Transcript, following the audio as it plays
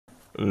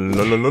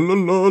La la la la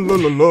la la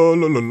la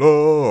la la la.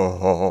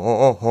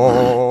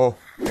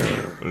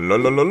 La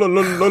la la la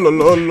la la la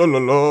la la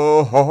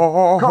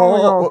la.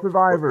 Calling all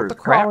survivors.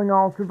 Calling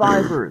all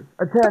survivors.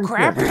 Attention.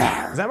 Crap!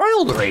 Is that my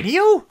old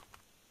radio?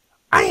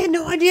 I had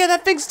no idea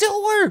that thing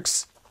still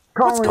works.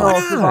 What's Calling going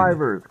all on?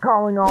 survivors.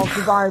 Calling all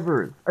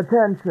survivors.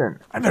 Attention.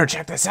 I better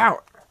check this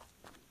out.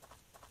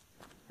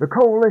 The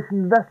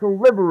Coalition vessel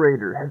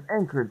Liberator has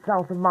anchored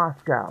south of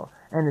Moscow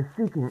and is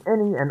seeking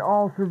any and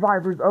all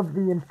survivors of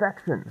the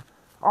infection.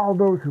 All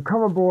those who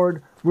come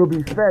aboard will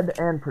be fed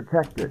and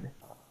protected.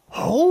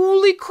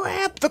 Holy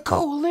crap, the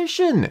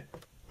Coalition!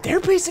 They're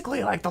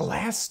basically like the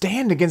last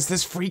stand against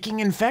this freaking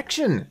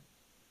infection.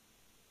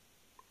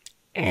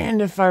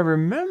 And if I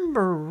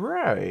remember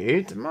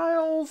right, my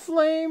old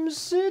flame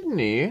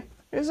Sydney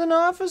is an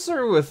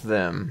officer with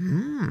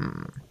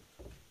them.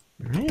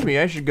 Maybe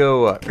I should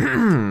go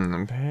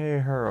pay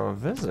her a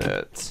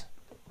visit.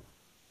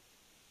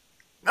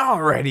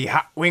 Alrighty,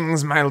 Hot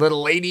Wings, my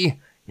little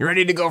lady. You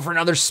ready to go for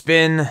another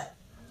spin?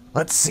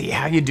 Let's see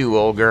how you do,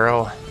 old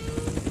girl.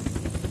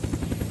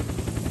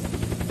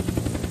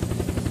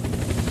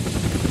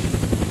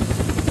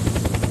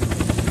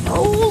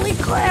 Holy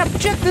crap,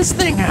 check this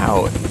thing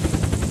out.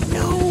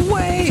 No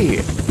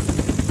way.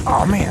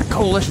 Oh man,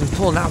 Coalition's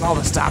pulling out all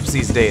the stops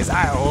these days.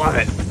 I love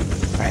it.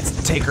 Let's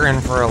take her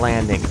in for a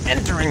landing.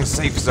 Entering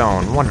safe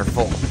zone.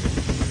 Wonderful.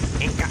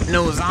 Ain't got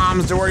no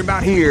zombs to worry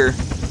about here.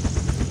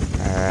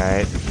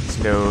 Alright,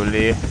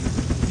 slowly.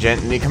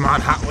 Gently, come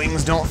on, Hot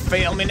Wings, don't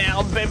fail me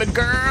now, baby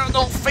girl,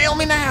 don't fail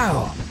me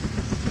now.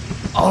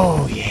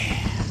 Oh,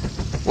 yeah.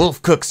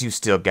 Wolf Cooks, you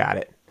still got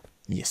it.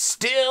 You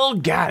still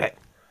got it.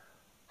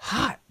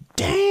 Hot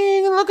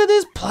dang, look at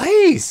this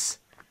place.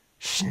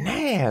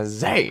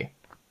 Schnazzy.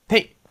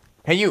 Hey,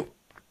 you.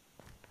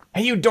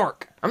 Hey, you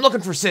dork. I'm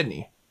looking for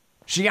Sydney.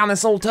 She on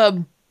this old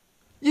tub?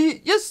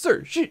 Yes,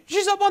 sir.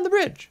 She's up on the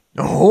bridge.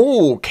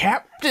 Oh,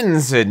 Captain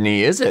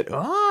Sydney, is it?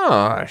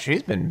 Oh,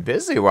 she's been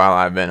busy while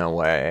I've been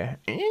away.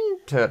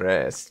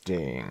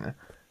 Interesting.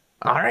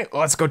 All right,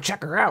 well, let's go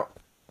check her out.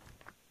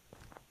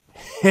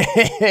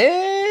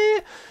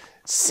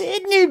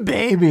 Sydney,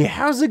 baby,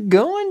 how's it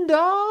going,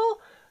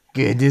 doll?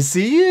 Good to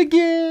see you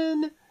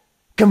again.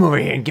 Come over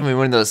here and give me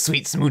one of those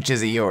sweet smooches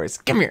of yours.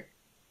 Come here.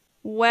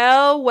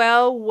 Well,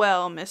 well,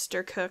 well,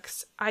 Mr.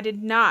 Cooks. I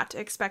did not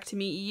expect to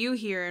meet you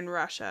here in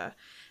Russia.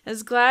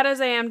 As glad as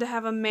I am to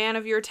have a man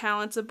of your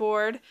talents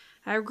aboard,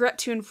 I regret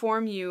to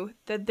inform you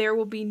that there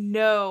will be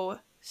no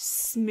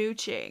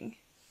smooching.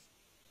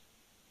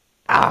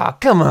 Ah,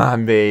 come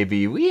on,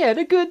 baby. We had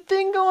a good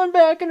thing going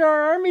back in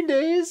our army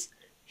days.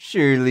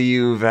 Surely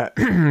you've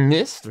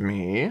missed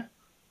me.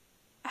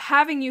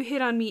 Having you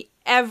hit on me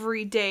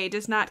every day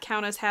does not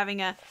count as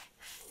having a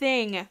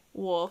thing,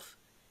 Wolf.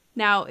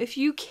 Now, if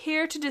you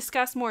care to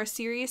discuss more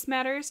serious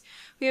matters,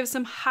 we have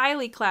some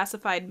highly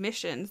classified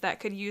missions that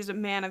could use a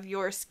man of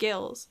your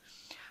skills.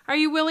 Are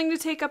you willing to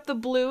take up the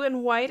blue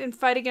and white and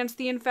fight against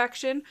the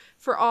infection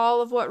for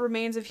all of what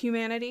remains of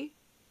humanity?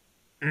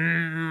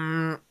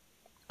 Only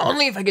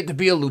if I get to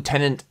be a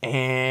lieutenant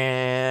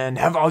and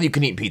have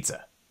all-you-can-eat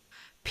pizza.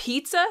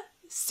 Pizza?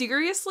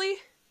 Seriously?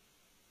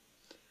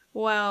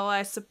 Well,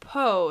 I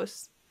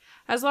suppose.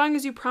 As long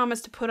as you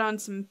promise to put on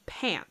some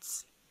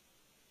pants.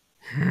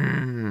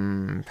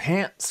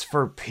 Pants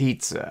for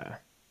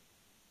pizza.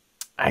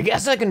 I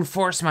guess I can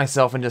force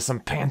myself into some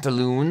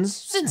pantaloons,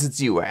 since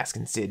it's you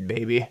asking, Sid,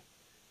 baby.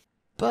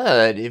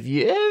 But if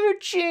you ever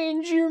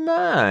change your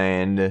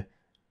mind,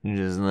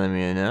 just let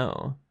me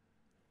know.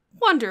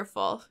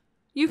 Wonderful.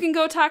 You can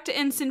go talk to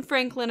Ensign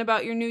Franklin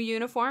about your new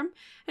uniform,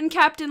 and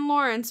Captain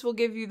Lawrence will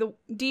give you the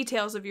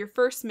details of your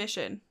first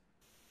mission.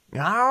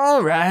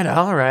 All right,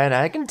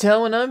 I can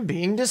tell when I'm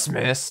being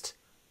dismissed.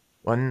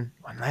 One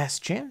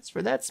last chance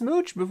for that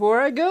smooch before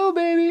I go,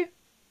 baby.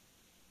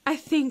 I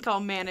think I'll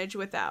manage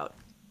without.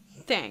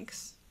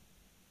 Thanks.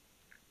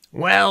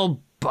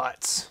 Well,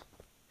 but...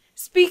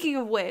 Speaking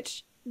of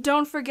which,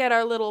 don't forget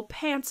our little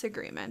pants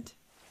agreement.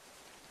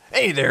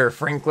 Hey there,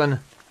 Franklin.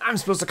 I'm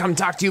supposed to come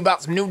talk to you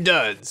about some new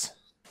duds.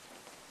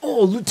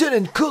 Oh,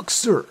 Lieutenant Cook,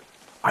 sir.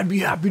 I'd be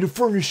happy to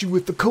furnish you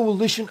with the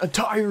Coalition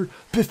attire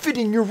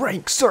befitting your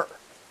rank, sir.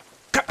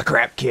 Cut the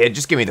crap, kid.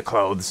 Just give me the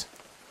clothes.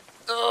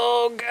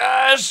 Oh,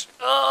 gosh.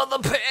 Oh, the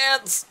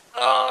pants.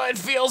 Oh, it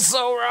feels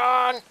so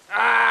wrong.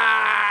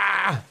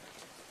 Ah!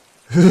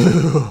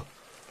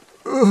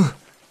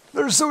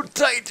 They're so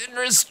tight and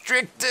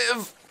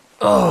restrictive.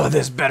 Oh,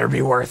 this better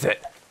be worth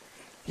it.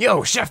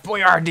 Yo, Chef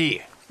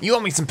Boyardee, you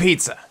owe me some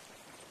pizza.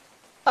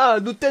 Ah,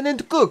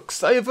 Lieutenant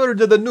Cooks, I have heard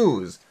the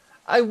news.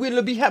 I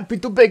will be happy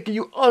to bake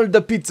you all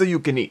the pizza you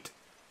can eat.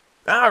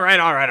 All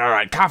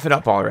right. Cough it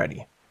up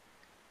already.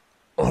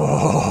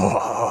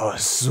 Oh,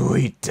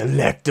 sweet,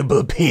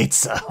 delectable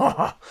pizza.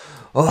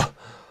 Oh,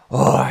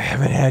 I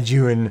haven't had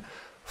you in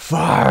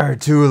far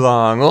too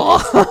long.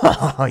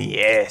 Oh,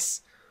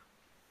 yes.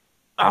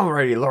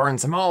 Alrighty,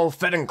 Lawrence, I'm all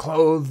fed and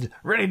clothed,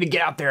 ready to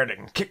get out there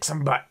and kick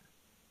some butt.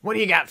 What do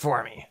you got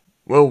for me?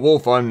 Well,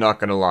 Wolf, I'm not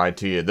gonna lie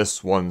to you,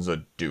 this one's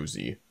a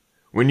doozy.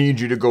 We need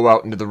you to go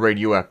out into the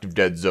radioactive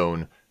dead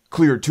zone,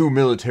 clear 2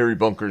 military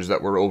bunkers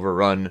that were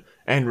overrun,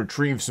 and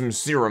retrieve some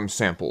serum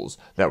samples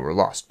that were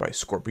lost by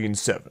Scorpion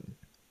 7.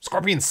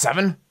 Scorpion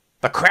 7?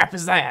 The crap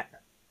is that?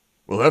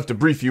 We'll have to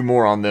brief you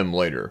more on them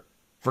later.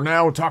 For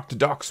now, talk to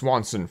Doc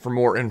Swanson for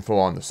more info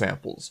on the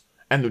samples,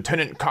 and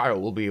Lieutenant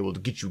Kyle will be able to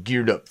get you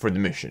geared up for the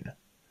mission.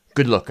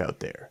 Good luck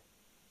out there.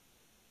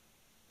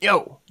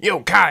 Yo,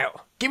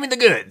 Kyle, give me the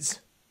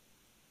goods.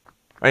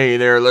 Hey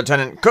there,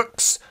 Lieutenant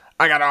Cooks.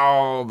 I got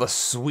all the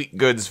sweet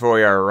goods for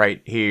you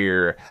right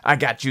here. I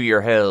got you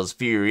your Hell's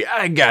Fury.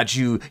 I got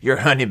you your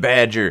Honey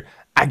Badger.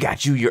 I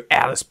got you your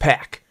Alice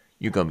Pack.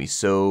 You're gonna be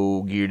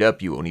so geared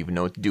up you won't even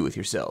know what to do with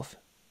yourself.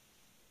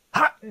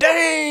 Hot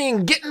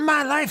dang! Getting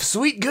my life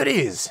sweet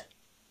goodies!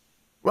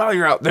 While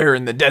you're out there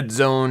in the dead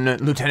zone,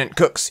 Lieutenant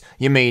Cooks,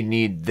 you may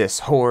need this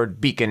horde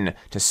beacon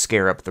to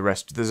scare up the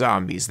rest of the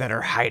zombies that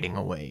are hiding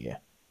away.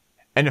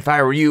 And if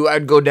I were you,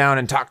 I'd go down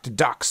and talk to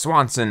Doc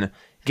Swanson,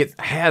 get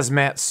a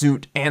hazmat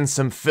suit and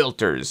some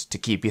filters to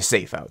keep you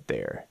safe out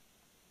there.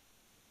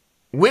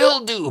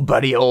 Will do,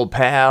 buddy, old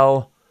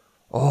pal.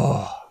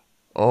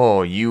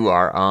 Oh, you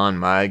are on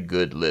my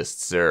good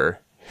list, sir.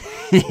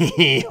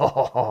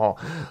 Oh,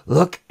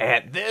 look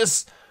at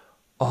this.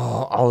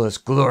 Oh, all this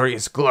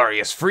glorious,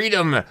 glorious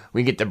freedom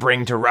we get to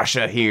bring to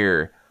Russia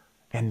here.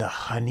 And the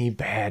Honey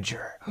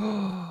Badger.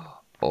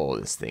 Oh,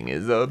 this thing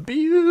is a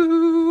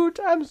beaut.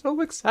 I'm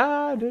so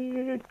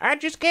excited. I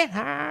just can't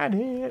hide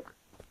it.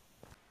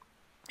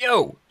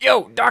 Yo,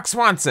 Doc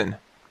Swanson.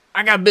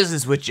 I got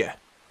business with you.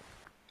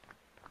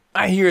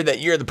 I hear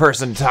that you're the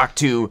person to talk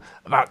to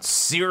about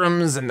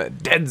serums and the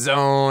dead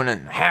zone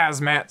and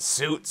hazmat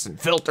suits and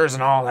filters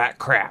and all that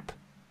crap.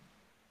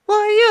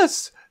 Why,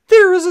 yes.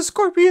 There is a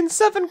Scorpion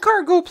 7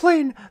 cargo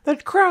plane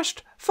that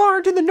crashed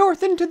far to the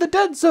north into the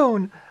dead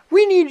zone.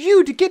 We need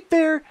you to get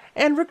there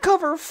and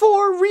recover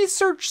 4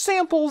 research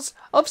samples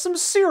of some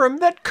serum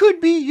that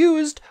could be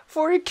used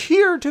for a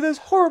cure to this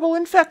horrible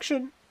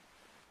infection.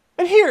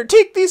 And here,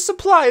 take these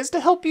supplies to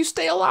help you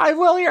stay alive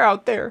while you're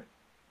out there.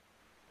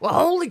 Well,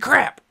 holy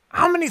crap.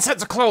 How many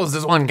sets of clothes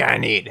does one guy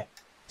need?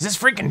 Is this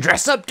freaking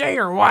dress-up day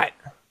or what?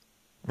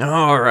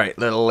 All right,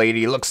 little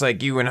lady. Looks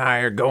like you and I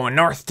are going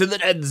north to the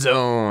dead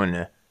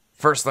zone.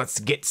 First, let's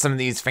get some of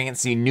these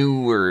fancy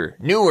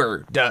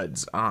newer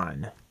duds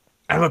on.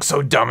 I look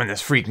so dumb in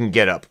this freaking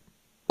getup.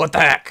 What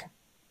the heck?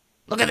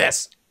 Look at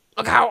this.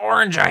 Look how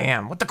orange I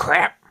am. What the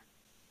crap?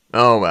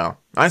 Oh, well.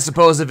 I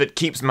suppose if it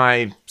keeps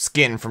my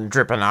skin from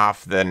dripping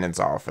off, then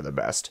it's all for the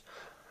best.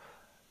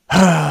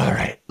 All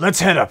right, let's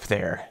head up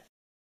there.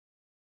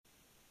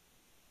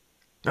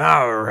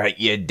 All right,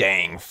 you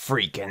dang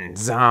freaking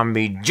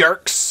zombie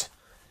jerks.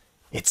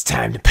 It's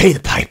time to pay the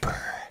piper.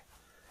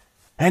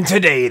 And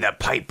today the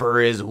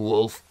piper is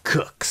Wolf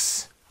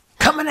Cooks.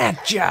 Coming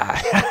at ya!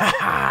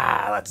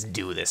 Let's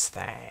do this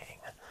thing.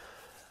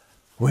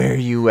 Where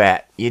you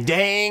at, you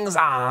dang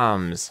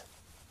zombs?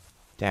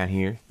 Down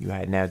here? You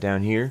hiding out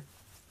down here?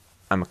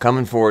 I'm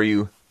a-coming for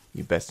you.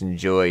 You best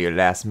enjoy your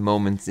last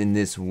moments in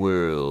this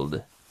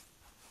world.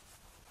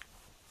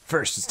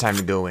 First, it's time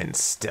to go in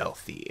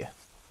stealthy.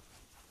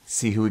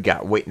 See who we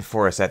got waiting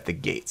for us at the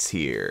gates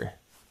here.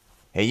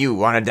 Hey, you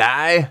wanna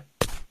die?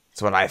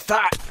 That's what I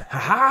thought.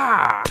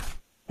 Ha-ha!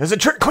 It was a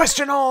trick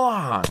question all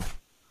along.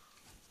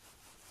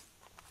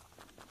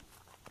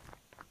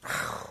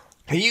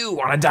 Hey, you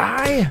wanna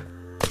die?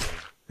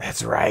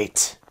 That's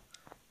right.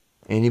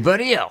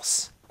 Anybody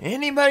else?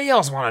 Anybody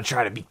else wanna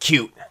try to be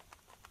cute?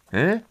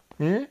 Huh?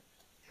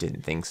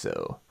 Didn't think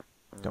so.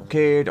 Don't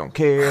care, don't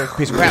care.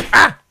 Piece of crap.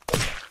 Ah!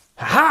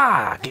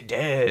 Ha-ha! Get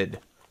dead.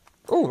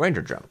 Oh,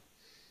 ranger drum.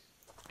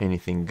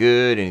 Anything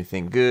good?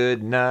 Anything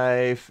good?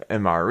 Knife,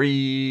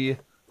 MRE.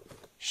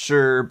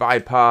 Sure,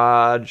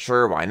 bipod.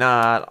 Sure, why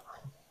not?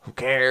 Who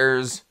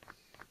cares?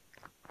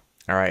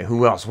 Alright,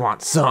 who else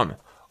wants some?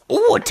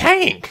 Ooh, a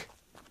tank!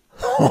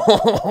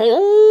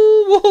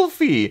 Oh,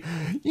 Wolfie!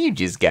 You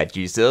just got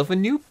yourself a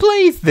new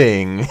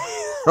plaything!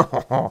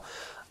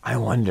 I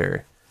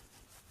wonder,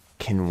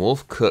 can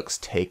Wolf Cooks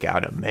take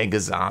out a mega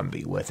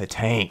zombie with a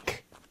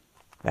tank?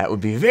 That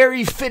would be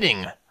very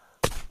fitting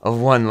of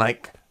one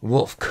like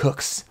Wolf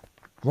Cooks,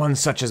 one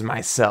such as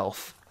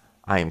myself.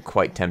 I am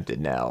quite tempted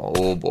now.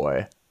 Oh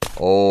boy.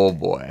 Oh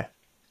boy.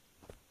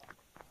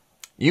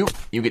 You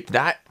get to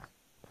die.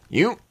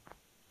 You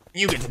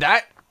get to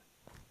die.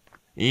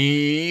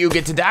 You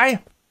get to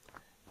die.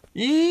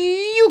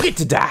 You get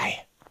to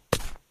die.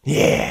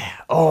 Yeah.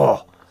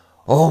 Oh,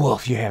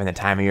 Wolf, you're having the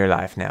time of your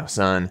life now,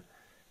 son.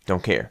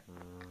 Don't care.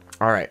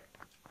 All right.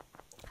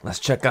 Let's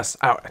check us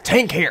out. A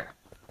tank here.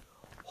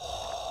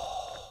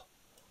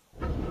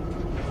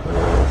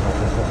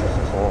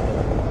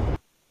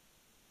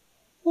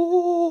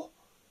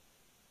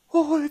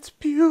 Oh, it's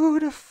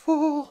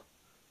beautiful.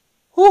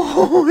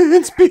 Oh,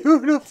 it's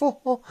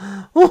beautiful.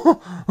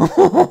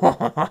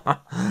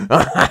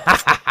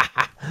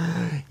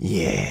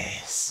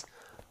 Yes.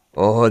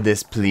 Oh,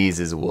 this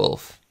pleases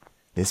Wolf.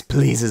 This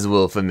pleases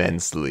Wolf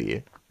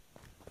immensely.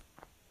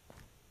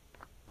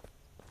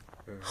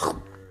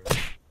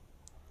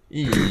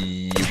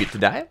 You get to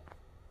die?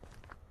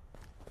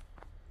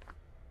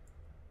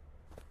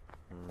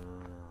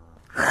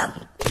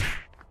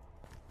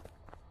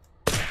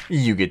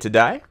 You get to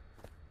die.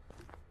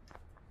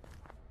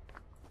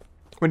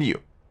 What are you?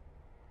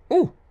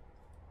 Ooh.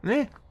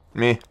 Meh.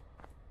 Meh.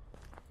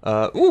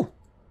 Ooh.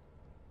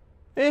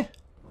 Eh.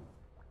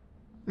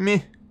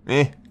 Meh.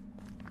 Meh.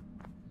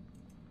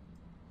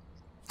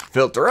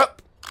 Filter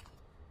up.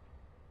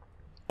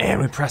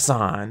 And we press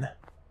on.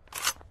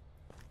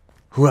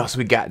 Who else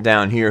we got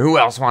down here? Who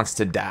else wants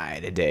to die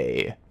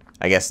today?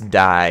 I guess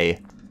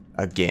die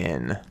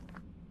again.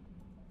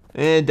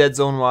 Dead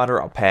zone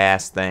water, I'll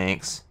pass,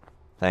 thanks.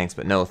 Thanks,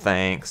 but no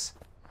thanks.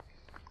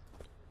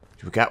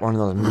 We got one of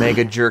those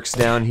mega jerks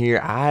down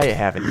here. I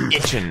have an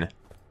itching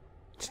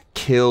to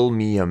kill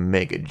me a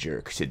mega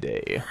jerk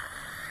today.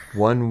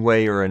 One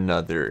way or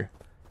another,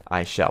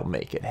 I shall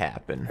make it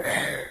happen.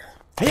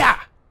 Hiya!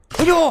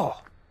 Hiyo!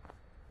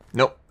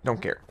 Nope,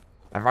 don't care.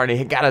 I've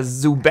already got a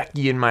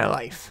Zubeki in my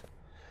life.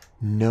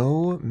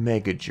 No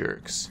mega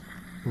jerks.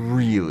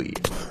 Really?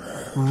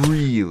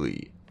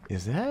 Really?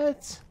 Is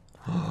that?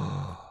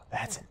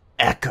 That's an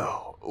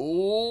echo.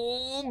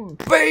 Oh,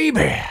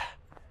 baby.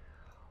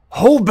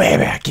 Oh,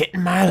 baby, get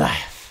in my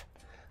life.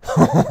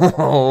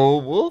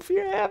 Oh, Wolf,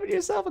 you're having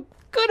yourself a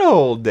good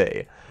old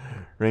day.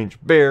 Ranger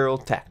barrel,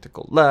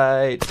 tactical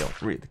light,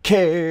 don't really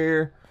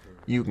care.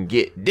 You can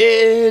get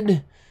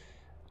dead.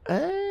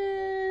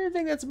 I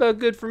think that's about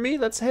good for me.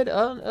 Let's head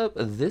on up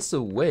this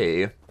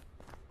way.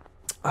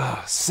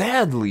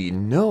 Sadly,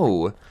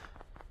 no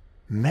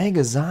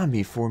mega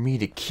zombie for me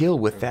to kill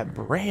with that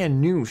brand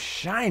new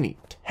shiny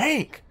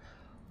tank.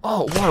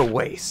 Oh, what a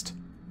waste.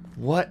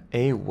 What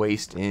a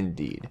waste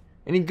indeed.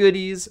 Any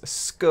goodies?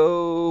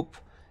 Scope.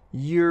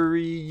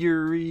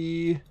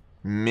 Yuri.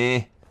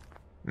 Meh.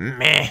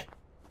 Meh.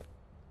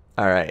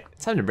 Alright,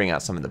 it's time to bring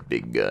out some of the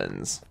big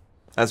guns.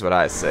 That's what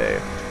I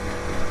say.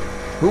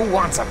 Who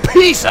wants a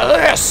piece of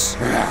this?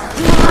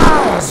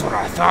 That's what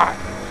I thought.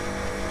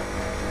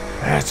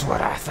 That's what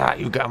I thought.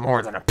 You got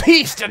more than a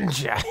piece,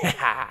 didn't you?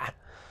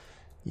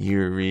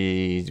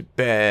 Yuri,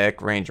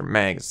 Beck, Ranger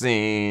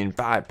Magazine,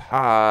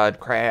 bipod,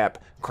 crap.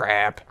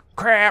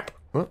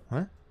 What?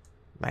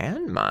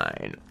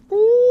 Landmine.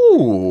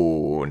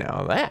 Ooh,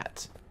 now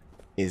that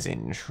is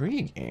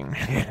intriguing.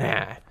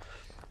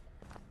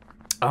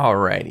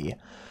 Alrighty.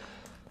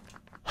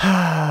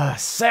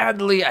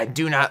 Sadly, I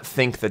do not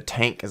think the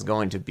tank is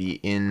going to be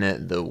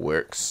in the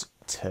works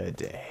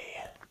today.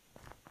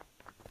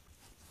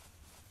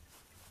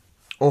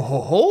 Oh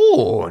ho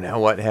ho! Now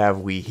what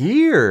have we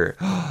here?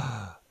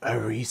 A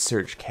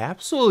research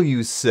capsule,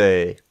 you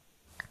say?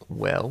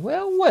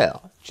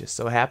 Well. Just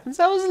so happens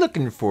I was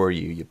looking for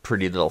you, you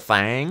pretty little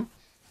thing.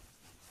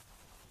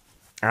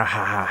 Ah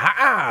ha ha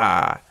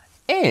ha!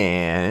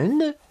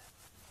 And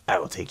I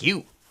will take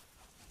you.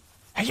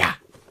 Hiya!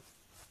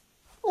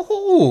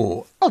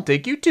 Oh, I'll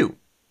take you too.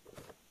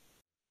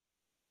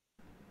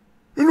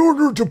 In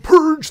order to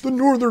purge the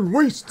northern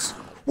wastes,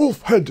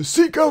 Wolf had to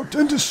seek out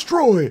and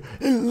destroy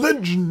a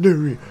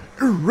legendary,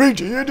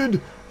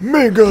 irradiated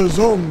mega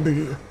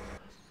zombie.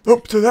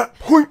 Up to that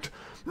point,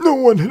 no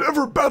one had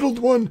ever battled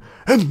one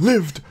and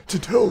lived to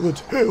tell the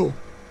tale.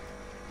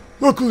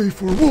 Luckily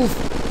for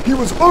Wolf, he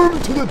was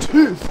armed to the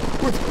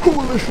teeth with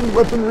coalition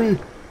weaponry,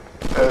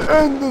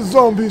 and the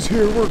zombies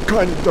here were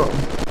kinda dumb.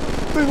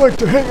 They like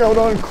to hang out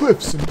on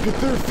cliffs and get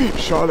their feet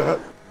shot at.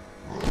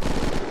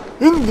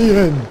 In the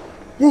end,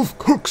 Wolf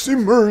Cooks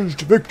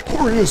emerged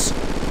victorious,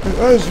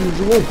 as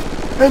usual,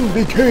 and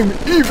became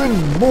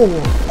even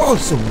more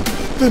awesome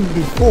than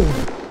before.